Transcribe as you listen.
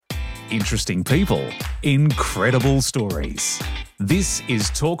Interesting people, incredible stories. This is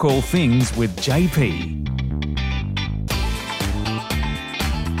Talk All Things with JP.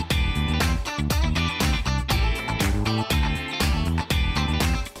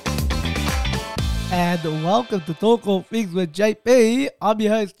 And welcome to Talk All Things with JP. I'm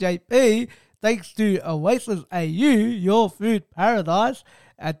your host JP. Thanks to Oasis AU, your food paradise.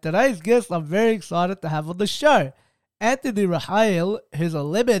 And today's guest I'm very excited to have on the show. Anthony Rahayel, who's a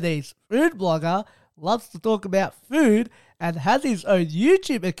Lebanese food blogger, loves to talk about food and has his own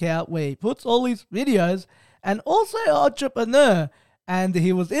YouTube account where he puts all his videos, and also an entrepreneur. And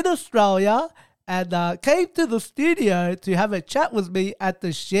he was in Australia and came to the studio to have a chat with me and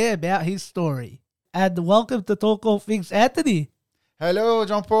to share about his story. And welcome to Talk All Things, Anthony. Hello,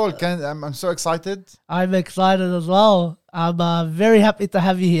 Jean-Paul. I'm so excited. I'm excited as well. I'm very happy to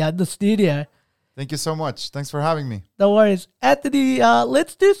have you here at the studio. Thank you so much. Thanks for having me. No worries. Anthony,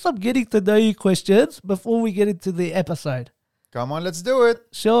 let's do some getting to know you questions before we get into the episode. Come on, let's do it.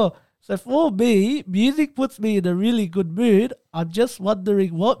 Sure. So for me, music puts me in a really good mood. I'm just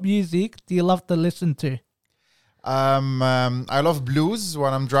wondering, what music do you love to listen to? I love blues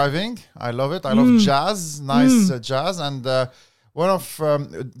when I'm driving. I love it. I love jazz, nice jazz. And one of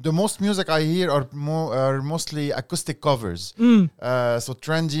the most music I hear are mostly acoustic covers. So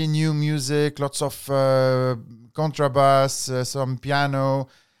trendy new music, lots of contrabass, some piano,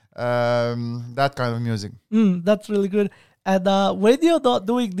 that kind of music. That's really good. And when you're not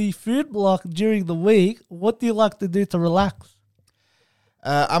doing the food blog during the week, what do you like to do to relax?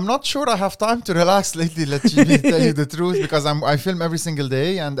 I'm not sure I have time to relax lately, let me tell you the truth, because I film every single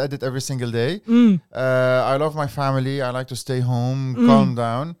day and edit every single day. I love my family. I like to stay home, calm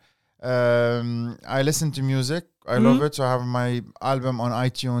down. I listen to music. I love it. So I have my album on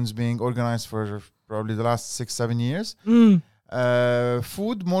iTunes being organized for probably the last 6-7 years.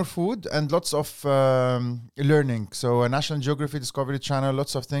 More food, and lots of learning. So a National Geography Discovery Channel,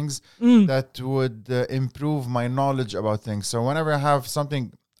 lots of things that would improve my knowledge about things. So whenever I have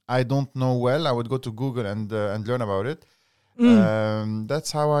something I don't know well, I would go to Google and learn about it.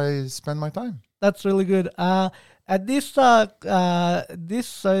 That's how I spend my time. That's really good. And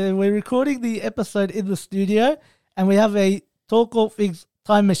we're recording the episode in the studio, and we have a Talk All Things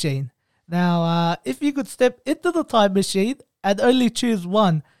time machine. Now, if you could step into the time machine and only choose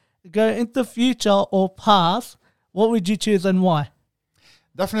one, go into future or past, what would you choose and why?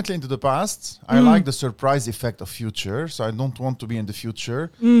 Definitely into the past. I like the surprise effect of future, so I don't want to be in the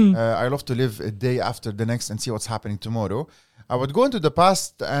future. I love to live a day after the next and see what's happening tomorrow. I would go into the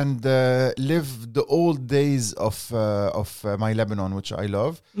past and live the old days of my Lebanon, which I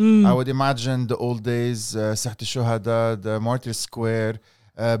love. I would imagine the old days, Saht al-Shuhada, the Martyrs Square,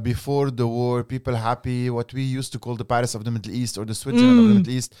 before the war, people happy, what we used to call the Paris of the Middle East or the Switzerland of the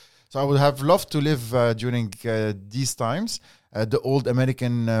Middle East. So I would have loved to live during these times. The old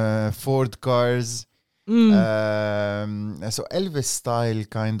American Ford cars. So Elvis style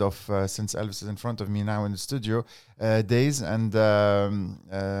kind of, since Elvis is in front of me now in the studio, days. And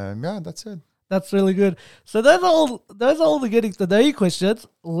that's it. That's really good. So those are all the getting to know you questions.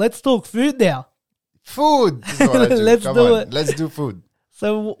 Let's talk food now. Food is what I do. Let's do it. Let's do food.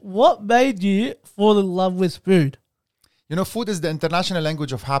 So what made you fall in love with food? You know, food is the international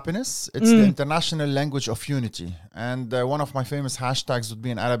language of happiness. It's the international language of unity. And one of my famous hashtags would be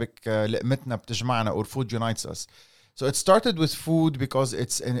in Arabic, لقمتنا بتجمعنا, or food unites us. So it started with food because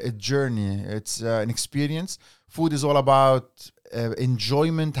it's a journey. It's an experience. Food is all about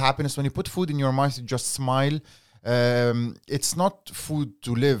enjoyment, happiness. When you put food in your mouth, you just smile. It's not food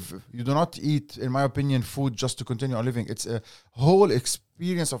to live. You do not eat, in my opinion, food just to continue on living. It's a whole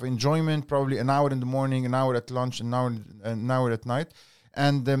experience of enjoyment, probably an hour in the morning, an hour at lunch, an hour at night.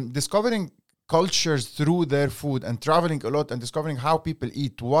 And discovering cultures through their food and traveling a lot and discovering how people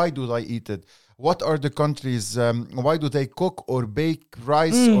eat. Why do they eat it? What are the countries? Why do they cook or bake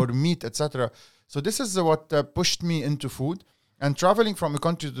rice or meat, etc.? So this is what pushed me into food. And traveling from a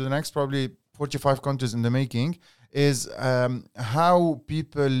country to the next, probably 45 countries in the making, is how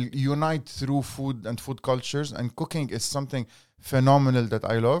people unite through food and food cultures. And cooking is something phenomenal that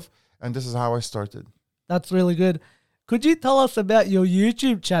I love. And this is how I started. That's really good. Could you tell us about your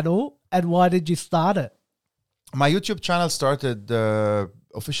YouTube channel and why did you start it? My YouTube channel started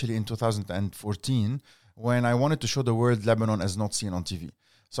officially in 2014 when I wanted to show the world Lebanon as not seen on TV.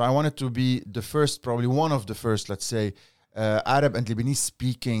 So I wanted to be the first, probably one of the first, let's say, Arab and Lebanese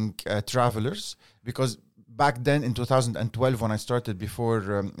speaking travelers, because back then in 2012 when I started, before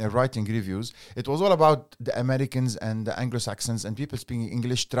writing reviews, it was all about the Americans and the Anglo-Saxons and people speaking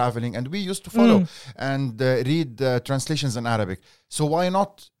English traveling, and we used to follow and read translations in Arabic. So why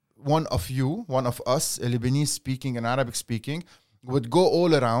not one of us, a Lebanese speaking and Arabic speaking, would go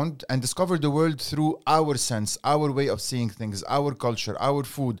all around and discover the world through our sense, our way of seeing things, our culture, our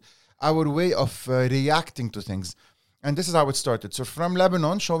food, our way of reacting to things. And this is how it started. So from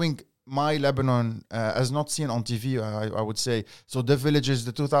Lebanon, showing my Lebanon as not seen on TV, I would say. So the villages,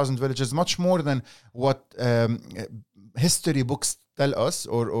 the 2,000 villages, much more than what history books tell us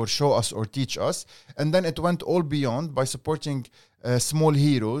or show us or teach us. And then it went all beyond by supporting small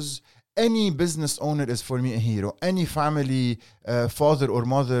heroes. Any business owner is for me a hero. Any family father or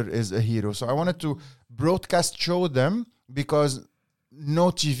mother is a hero. So I wanted to show them because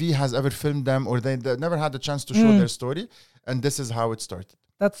no TV has ever filmed them or they never had the chance to show their story. And this is how it started.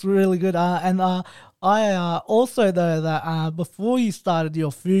 That's really good. I also know that before you started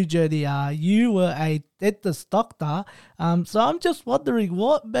your food journey, you were a dentist doctor. So I'm just wondering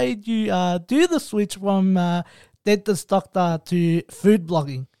what made you do the switch from dentist doctor to food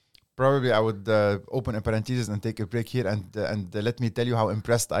blogging? Probably I would open a parenthesis and take a break here and let me tell you how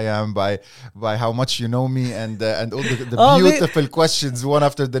impressed I am by how much you know me and all the beautiful questions one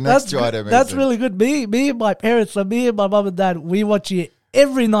after the next. You are amazing. That's really good. Me and my parents, so me and my mom and dad, we watch you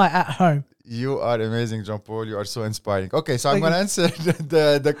every night at home. You are amazing, Jean Paul. You are so inspiring. Okay, so I'm going to answer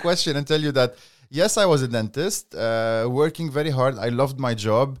the question and tell you that yes, I was a dentist, working very hard. I loved my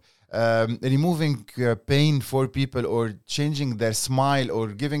job. Removing pain for people or changing their smile or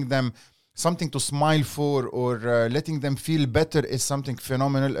giving them something to smile for or letting them feel better is something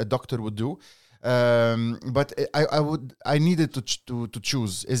phenomenal a doctor would do. But I needed to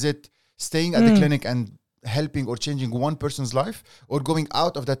choose. Is it staying at the clinic and helping or changing one person's life, or going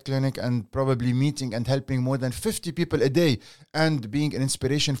out of that clinic and probably meeting and helping more than 50 people a day and being an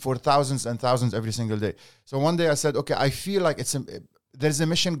inspiration for thousands and thousands every single day? So one day I said, okay, I feel like there's a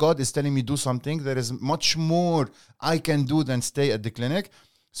mission. God is telling me do something. There is much more I can do than stay at the clinic.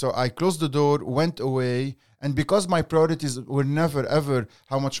 So I closed the door, went away. And because my priorities were never, ever,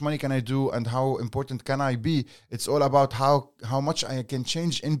 how much money can I do and how important can I be? It's all about how much I can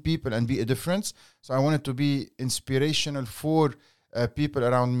change in people and be a difference. So I wanted to be inspirational for people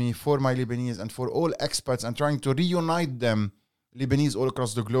around me, for my Lebanese and for all expats, and trying to reunite them, Lebanese all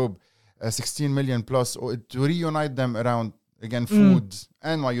across the globe, 16 million plus, to reunite them around, again, food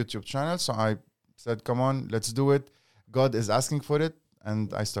and my YouTube channel. So I said, come on, let's do it. God is asking for it.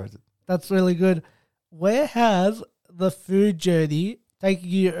 And I started. That's really good. Where has the food journey taken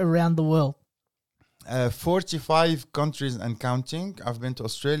you around the world? 45 countries and counting. I've been to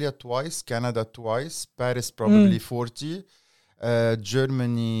Australia twice, Canada twice, Paris probably 40,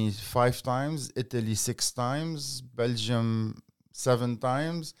 Germany 5 times, Italy 6 times, Belgium 7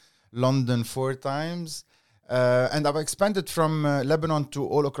 times, London 4 times. And I've expanded from Lebanon to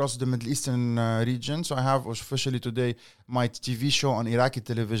all across the Middle Eastern region. So I have officially today my TV show on Iraqi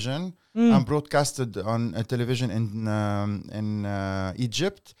television. I'm broadcasted on television in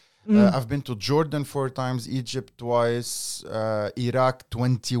Egypt. I've been to Jordan 4 times, Egypt twice, Iraq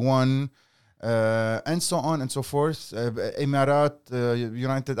 21, and so on and so forth. Emirat,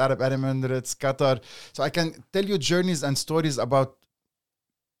 United Arab Emirates, Qatar. So I can tell you journeys and stories about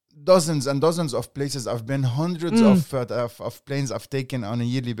dozens and dozens of places I've been, hundreds of planes I've taken on a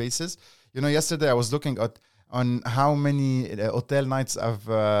yearly basis. You know, yesterday I was looking on how many hotel nights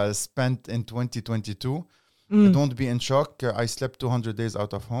I've spent in 2022. Don't be in shock. I slept 200 days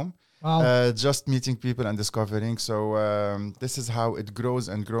out of home. Wow. Just meeting people and discovering. So this is how it grows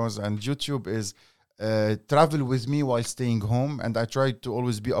and grows. And YouTube is travel with me while staying home. And I try to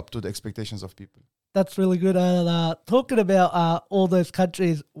always be up to the expectations of people. That's really good. Talking about all those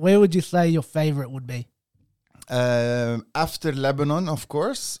countries, where would you say your favorite would be? After Lebanon, of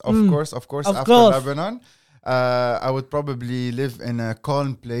course. After Lebanon, I would probably live in a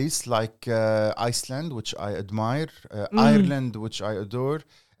calm place like Iceland, which I admire, Ireland, which I adore.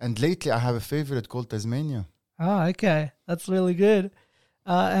 And lately I have a favorite called Tasmania. Oh, okay. That's really good.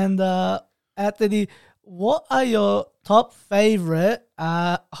 And Anthony, what are your top favorite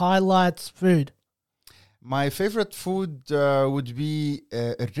highlights food? My favorite food would be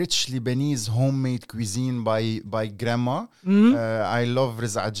a rich Lebanese homemade cuisine by grandma. I love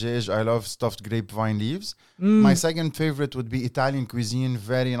riz adjej. I love stuffed grapevine leaves. My second favorite would be Italian cuisine,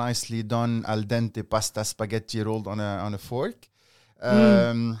 very nicely done, al dente pasta spaghetti rolled on a fork.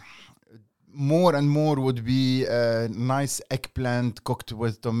 More and more would be nice eggplant cooked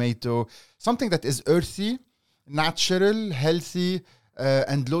with tomato, something that is earthy, natural, healthy,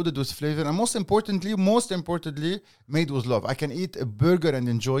 and loaded with flavor, and most importantly, made with love. I can eat a burger and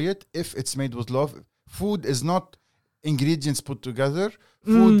enjoy it if it's made with love. Food is not ingredients put together.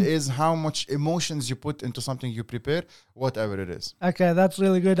 Food is how much emotions you put into something you prepare, whatever it is. Okay, that's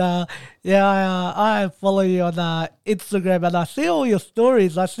really good. I follow you on Instagram, and I see all your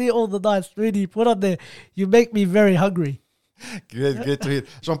stories. I see all the nice food you put on there. You make me very hungry. Great to hear.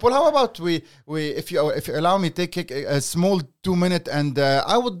 Jean-Paul, how about we if you allow me, take a small 2-minute, and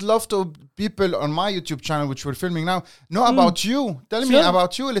I would love to people on my YouTube channel, which we're filming now, know about you. Tell me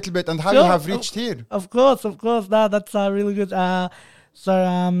about you a little bit and how you have reached here. Of course. No, that's really good. So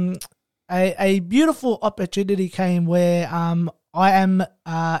a beautiful opportunity came where I am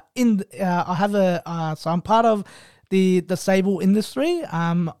I have so I'm part of the disabled industry.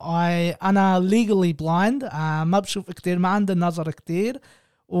 أنا legally blind. ما بشوف كتير, ما عندي نظر كتير.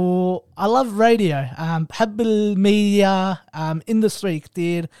 I love radio. بحب الميديا industry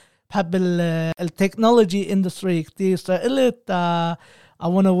كتير. بحب التكنولوجي industry كتير. So I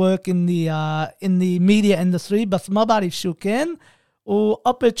want to work in the media industry, بس ما بعرف شو كان.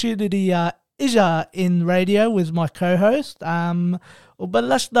 opportunity إجا in radio with my co-host.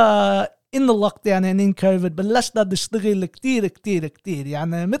 وبلشنا in the lockdown and in COVID بلشنا نشتغل كتير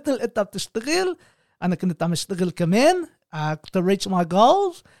يعني مثل انت بتشتغل انا كنت عم اشتغل كمان to reach my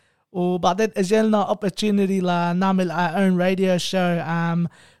goals. وبعدين اجلنا opportunity لنعمل our own radio show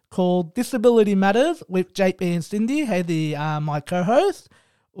called Disability Matters with JP and Cindy. هذه my co-host.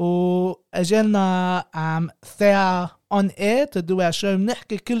 واجلنا ساعة on air to do our show,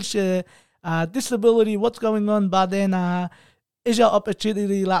 نحكي كل شيء disability, what's going on. بعدين إجا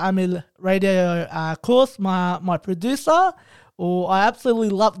opportunity لأعمل radio course my producer. I absolutely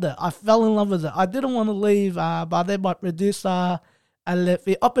loved it. I fell in love with it. I didn't want to leave. بعدين my producer قال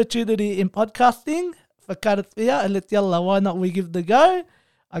في opportunity in podcasting فكرت فيها, قلت يلا why not we give it a go.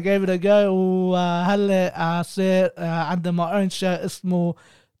 I gave it a go. وهلا صار عندي my own show اسمه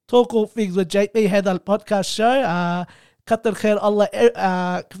Talk All Things with JP. هذا البودكاست show كتر خير الله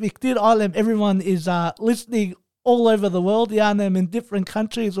في كتير عالم. Everyone is listening all over the world يعني من different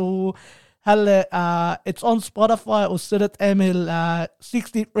countries. وهلا it's on Spotify وصرت أعمل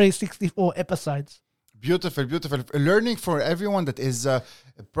 64 episodes. Beautiful. Learning for everyone that is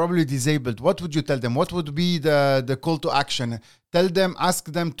probably disabled. What would you tell them? What would be the call to action? Tell them, ask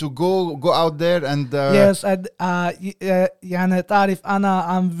them to go out there and yes. And يعني تعرف أنا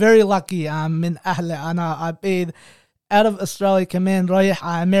I'm very lucky. من أهلي أنا I've been out of Australia كمان, رايح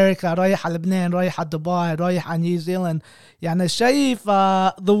على أمريكا, رايح على لبنان, رايح على دبي, رايح على نيوزيلند. يعني شايف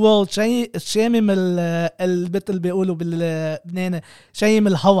the world, شامم مثل بيقولوا باللبنان, شايم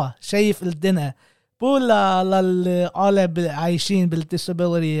الهوا, شايف الدنيا. بقول للعالم عايشين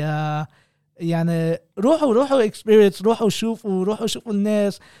بالديسابيلتي يعني روحوا experience, روحوا شوفوا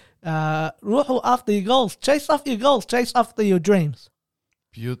الناس, روحوا after your goals, chase after your goals, chase after your dreams.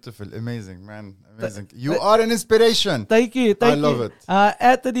 Beautiful, amazing, man, amazing. You are an inspiration. Thank you. I love it.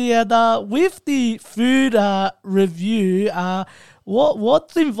 Anthony, with the food review,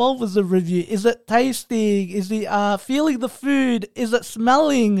 what's involved with the review? Is it tasting? Is it feeling the food? Is it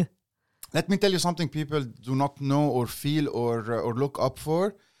smelling? Let me tell you something people do not know or feel or look up for.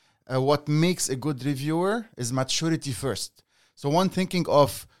 What makes a good reviewer is maturity first. So one thinking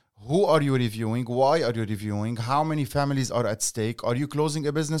of who are you reviewing? Why are you reviewing? How many families are at stake? Are you closing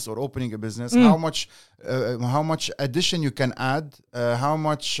a business or opening a business? How much addition you can add? How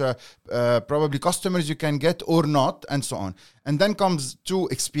much probably customers you can get or not, and so on. And then comes to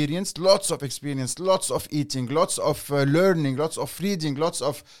experience, lots of eating, lots of learning, lots of reading, lots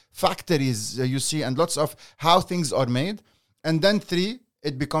of factories you see, and lots of how things are made. And then 3,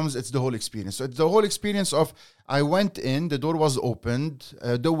 it's the whole experience. So it's the whole experience of I went in, the door was opened,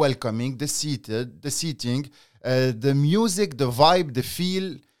 the welcoming, the seating, the music, the vibe, the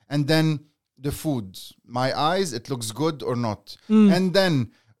feel, and then the food. My eyes, it looks good or not. And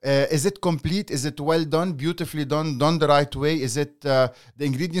then is it complete? Is it well done, beautifully done the right way? Is it the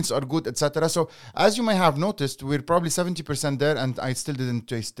ingredients are good, etc.? So as you may have noticed, we're probably 70% there, and I still didn't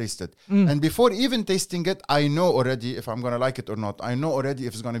taste it. And before even tasting it, I know already if I'm going to like it or not. I know already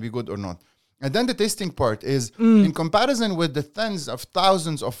if it's going to be good or not. And then the tasting part is in comparison with the tens of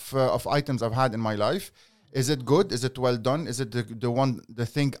thousands of items I've had in my life. Is it good? Is it well done? Is it the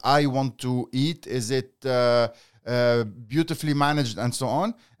thing I want to eat? Is it beautifully managed, and so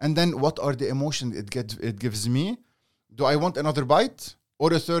on? And then what are the emotions it gives me? Do I want another bite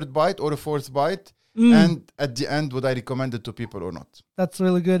or a third bite or a fourth bite? And at the end, would I recommend it to people or not? That's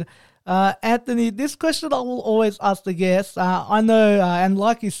really good. Anthony, this question I will always ask the guests. I know, and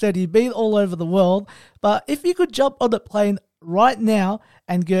like you said, you've been all over the world, but if you could jump on a plane right now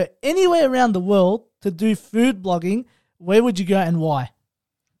and go anywhere around the world to do food blogging, where would you go and why?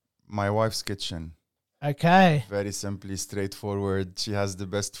 My wife's kitchen. Okay. Very simply, straightforward. She has the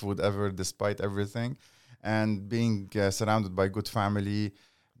best food ever, despite everything. And being surrounded by good family,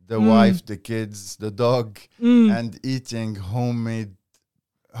 the wife, the kids, the dog, and eating homemade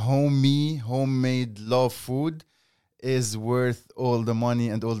love food is worth all the money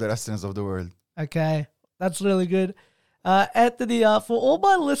and all the restaurants of the world. Okay. That's really good. Anthony, for all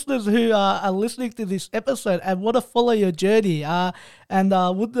my listeners who are listening to this episode and want to follow your journey and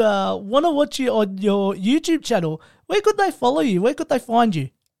would want to watch you on your YouTube channel, where could they follow you? Where could they find you?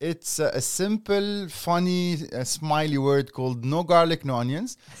 It's a simple, funny, smiley word called no garlic, no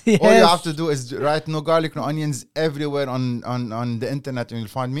onions. Yes. All you have to do is write no garlic, no onions everywhere on the internet and you'll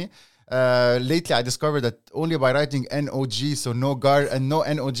find me. Lately, I discovered that only by writing NOG, so no gar and no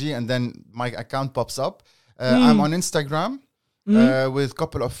NOG, and then my account pops up. I'm on Instagram with a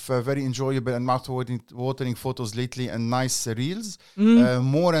couple of very enjoyable and mouth-watering photos lately and nice reels.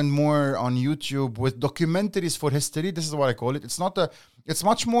 More and more on YouTube with documentaries for history. This is what I call it. It's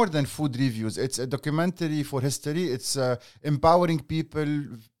much more than food reviews. It's a documentary for history. It's empowering people,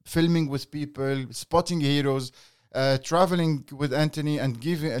 filming with people, spotting heroes, traveling with Anthony and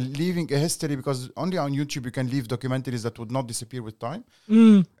leaving a history, because only on YouTube you can leave documentaries that would not disappear with time.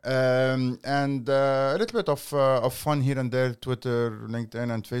 And a little bit of fun here and there, Twitter,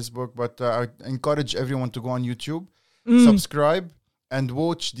 LinkedIn, and Facebook. But I encourage everyone to go on YouTube, subscribe, and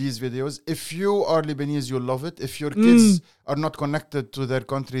watch these videos. If you are Lebanese, you'll love it. If your kids are not connected to their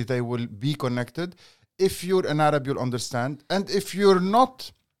country, they will be connected. If you're an Arab, you'll understand. And if you're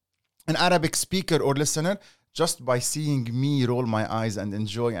not an Arabic speaker or listener, just by seeing me roll my eyes and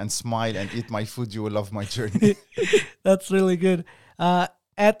enjoy and smile and eat my food, you will love my journey. That's really good.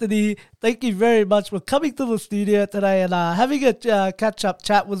 Anthony, thank you very much for coming to the studio today and having a catch-up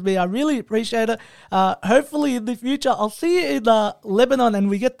chat with me. I really appreciate it. Hopefully in the future, I'll see you in Lebanon and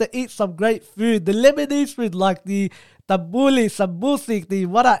we get to eat some great food. The Lebanese food, like the tabbouleh, sambousik, the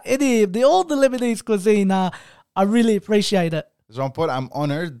wara edib, all the Lebanese cuisine. I really appreciate it. Jean-Paul, I'm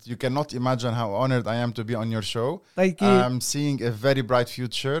honored. You cannot imagine how honored I am to be on your show. Thank you. I'm seeing a very bright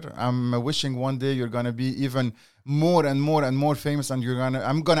future. I'm wishing one day you're going to be even more and more and more famous, and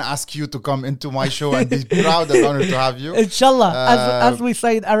I'm going to ask you to come into my show and be proud and honored to have you. Inshallah, as we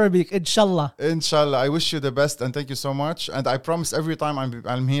say in Arabic, inshallah. Inshallah. I wish you the best and thank you so much. And I promise every time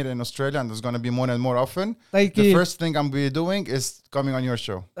I'm here in Australia, and there's going to be more and more often. Thank you. The first thing I'm going to be doing is coming on your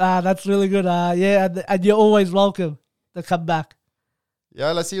show. That's really good. Yeah, and you're always welcome to come back.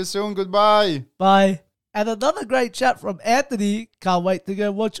 Yeah, let's see you soon. Goodbye. Bye. And another great chat from Anthony. Can't wait to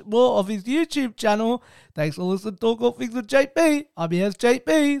go watch more of his YouTube channel. Thanks for listening to Talk All Things with JP. I'm your host,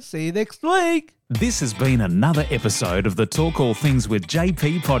 JP. See you next week. This has been another episode of the Talk All Things with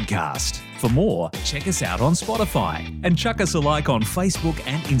JP podcast. For more, check us out on Spotify and chuck us a like on Facebook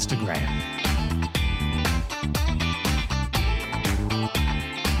and Instagram.